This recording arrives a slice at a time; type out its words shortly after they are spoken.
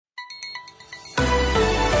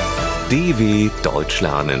DW Deutsch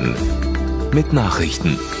lernen mit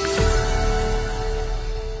Nachrichten.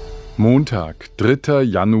 Montag, 3.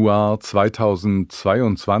 Januar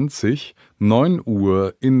 2022, 9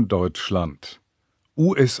 Uhr in Deutschland.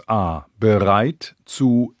 USA bereit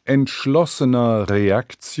zu entschlossener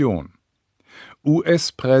Reaktion.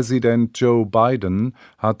 US-Präsident Joe Biden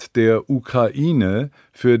hat der Ukraine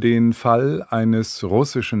für den Fall eines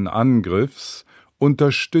russischen Angriffs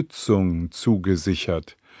Unterstützung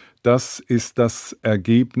zugesichert. Das ist das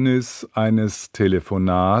Ergebnis eines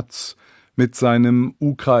Telefonats mit seinem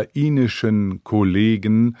ukrainischen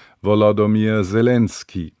Kollegen Volodymyr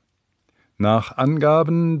Zelensky. Nach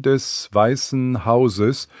Angaben des Weißen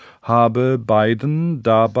Hauses habe Biden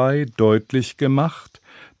dabei deutlich gemacht,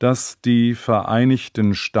 dass die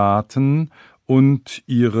Vereinigten Staaten und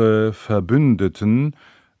ihre Verbündeten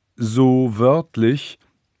so wörtlich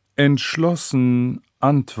entschlossen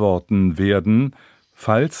antworten werden,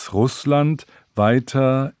 falls Russland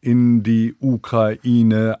weiter in die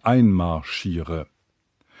Ukraine einmarschiere.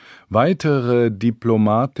 Weitere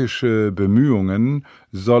diplomatische Bemühungen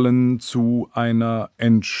sollen zu einer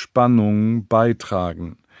Entspannung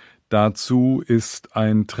beitragen. Dazu ist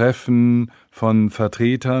ein Treffen von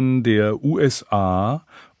Vertretern der USA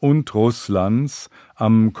und Russlands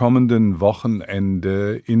am kommenden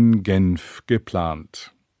Wochenende in Genf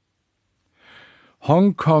geplant.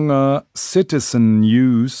 Hongkonger Citizen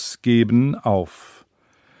News geben auf.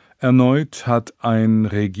 Erneut hat ein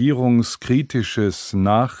regierungskritisches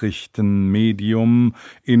Nachrichtenmedium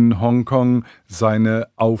in Hongkong seine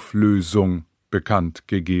Auflösung bekannt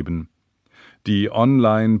gegeben. Die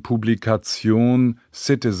Online-Publikation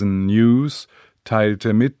Citizen News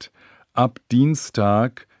teilte mit, ab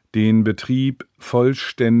Dienstag den Betrieb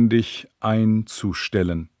vollständig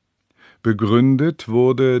einzustellen. Begründet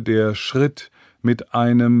wurde der Schritt mit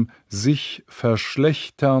einem sich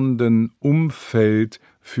verschlechternden Umfeld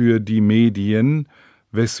für die Medien,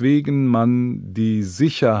 weswegen man die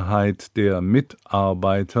Sicherheit der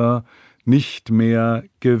Mitarbeiter nicht mehr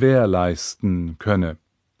gewährleisten könne.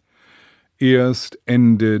 Erst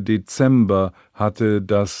Ende Dezember hatte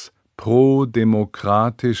das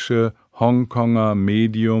pro-demokratische Hongkonger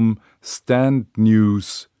Medium Stand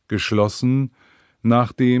News geschlossen,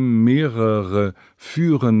 nachdem mehrere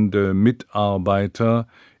führende Mitarbeiter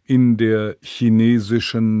in der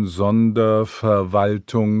chinesischen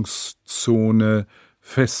Sonderverwaltungszone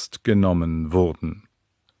festgenommen wurden.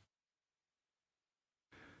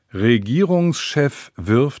 Regierungschef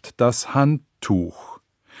wirft das Handtuch.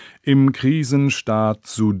 Im Krisenstaat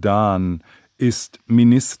Sudan ist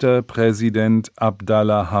Ministerpräsident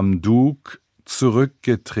Abdallah Hamdok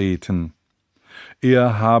zurückgetreten.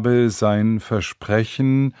 Er habe sein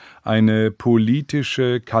Versprechen, eine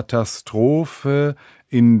politische Katastrophe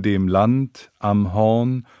in dem Land am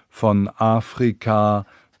Horn von Afrika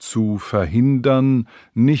zu verhindern,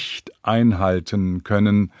 nicht einhalten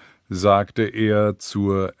können, sagte er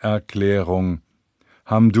zur Erklärung.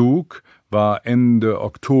 Hamdok war Ende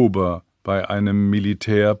Oktober bei einem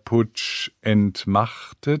Militärputsch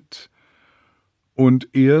entmachtet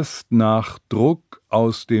und erst nach Druck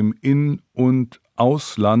aus dem In- und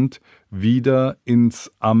Ausland wieder ins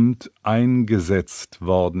Amt eingesetzt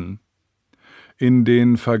worden. In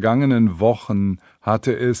den vergangenen Wochen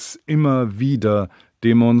hatte es immer wieder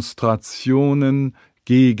Demonstrationen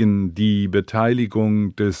gegen die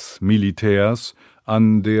Beteiligung des Militärs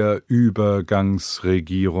an der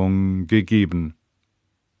Übergangsregierung gegeben.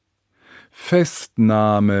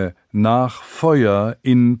 Festnahme nach Feuer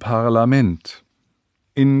in Parlament.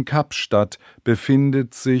 In Kapstadt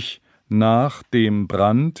befindet sich nach dem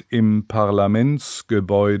Brand im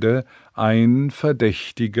Parlamentsgebäude ein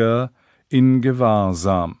Verdächtiger in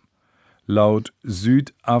Gewahrsam. Laut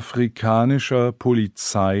südafrikanischer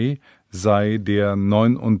Polizei sei der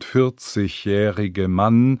 49-jährige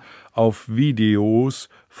Mann auf Videos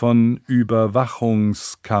von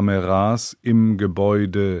Überwachungskameras im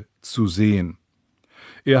Gebäude zu sehen.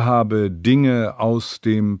 Er habe Dinge aus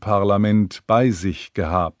dem Parlament bei sich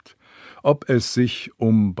gehabt. Ob es sich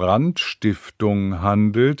um Brandstiftung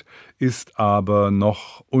handelt, ist aber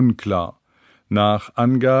noch unklar. Nach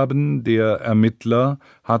Angaben der Ermittler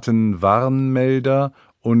hatten Warnmelder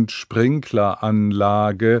und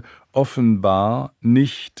Sprinkleranlage offenbar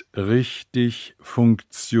nicht richtig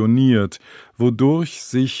funktioniert, wodurch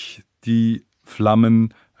sich die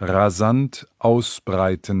Flammen rasant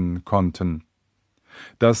ausbreiten konnten.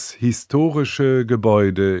 Das historische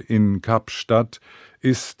Gebäude in Kapstadt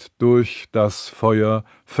ist durch das Feuer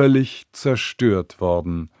völlig zerstört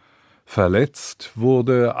worden. Verletzt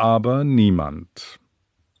wurde aber niemand.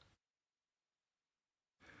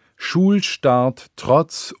 Schulstart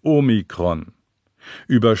trotz Omikron.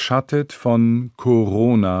 Überschattet von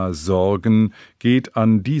Corona-Sorgen geht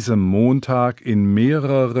an diesem Montag in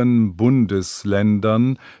mehreren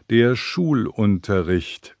Bundesländern der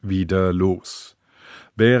Schulunterricht wieder los.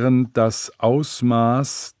 Während das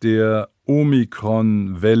Ausmaß der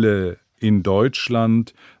Omikron-Welle in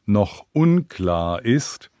Deutschland noch unklar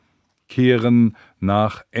ist, kehren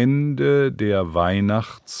nach Ende der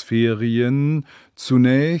Weihnachtsferien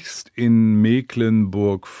zunächst in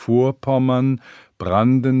Mecklenburg-Vorpommern,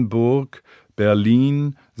 Brandenburg,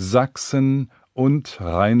 Berlin, Sachsen und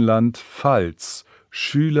Rheinland-Pfalz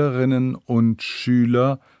Schülerinnen und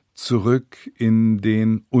Schüler zurück in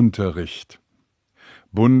den Unterricht.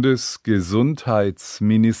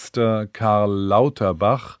 Bundesgesundheitsminister Karl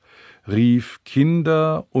Lauterbach rief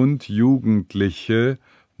Kinder und Jugendliche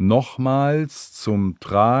nochmals zum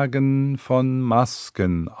Tragen von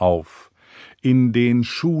Masken auf. In den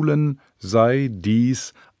Schulen sei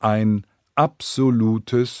dies ein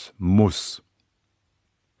absolutes Muss.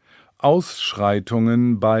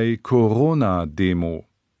 Ausschreitungen bei Corona-Demo.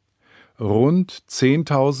 Rund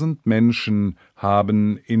 10.000 Menschen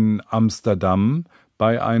haben in Amsterdam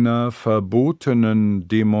bei einer verbotenen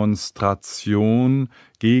Demonstration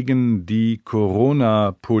gegen die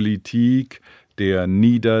Corona-Politik der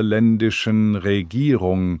niederländischen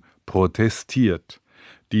Regierung protestiert.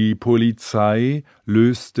 Die Polizei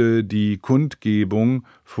löste die Kundgebung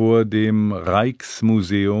vor dem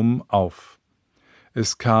Rijksmuseum auf.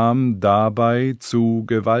 Es kam dabei zu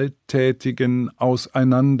gewalttätigen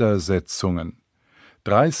Auseinandersetzungen.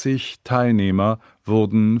 30 Teilnehmer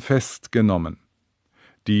wurden festgenommen.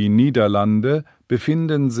 Die Niederlande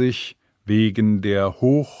befinden sich wegen der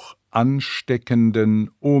hoch ansteckenden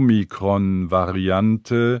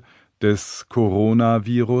Omikron-Variante des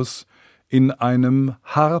Coronavirus in einem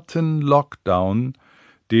harten Lockdown,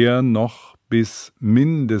 der noch bis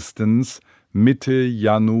mindestens Mitte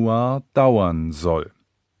Januar dauern soll.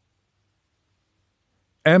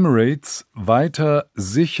 Emirates weiter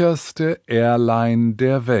sicherste Airline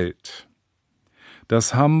der Welt.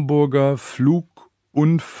 Das Hamburger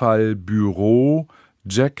Flugunfallbüro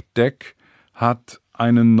Jack Deck hat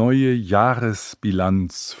eine neue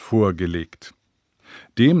Jahresbilanz vorgelegt.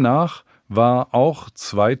 Demnach war auch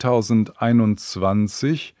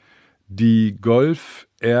 2021 die Gulf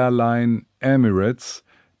Airline Emirates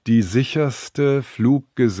die sicherste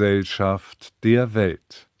Fluggesellschaft der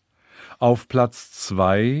Welt. Auf Platz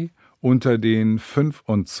 2 unter den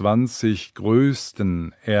 25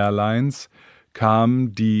 größten Airlines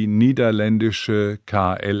kam die niederländische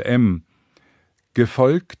KLM,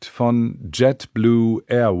 gefolgt von JetBlue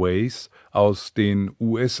Airways aus den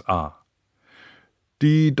USA.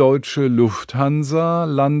 Die deutsche Lufthansa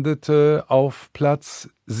landete auf Platz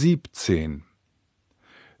 17.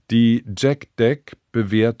 Die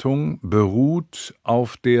Jack-Deck-Bewertung beruht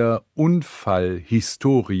auf der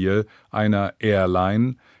Unfallhistorie einer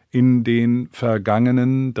Airline in den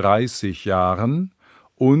vergangenen 30 Jahren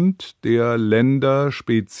und der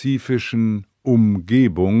länderspezifischen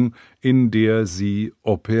Umgebung, in der sie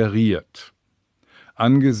operiert.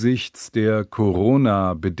 Angesichts der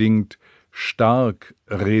Corona-bedingt stark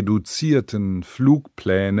reduzierten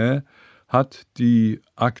Flugpläne hat die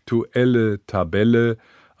aktuelle Tabelle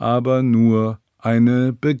aber nur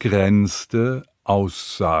eine begrenzte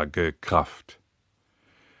Aussagekraft.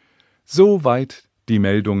 Soweit die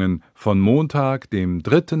Meldungen von Montag, dem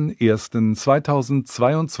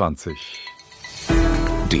 3.1.2022.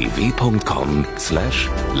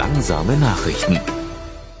 dw.com/langsame Nachrichten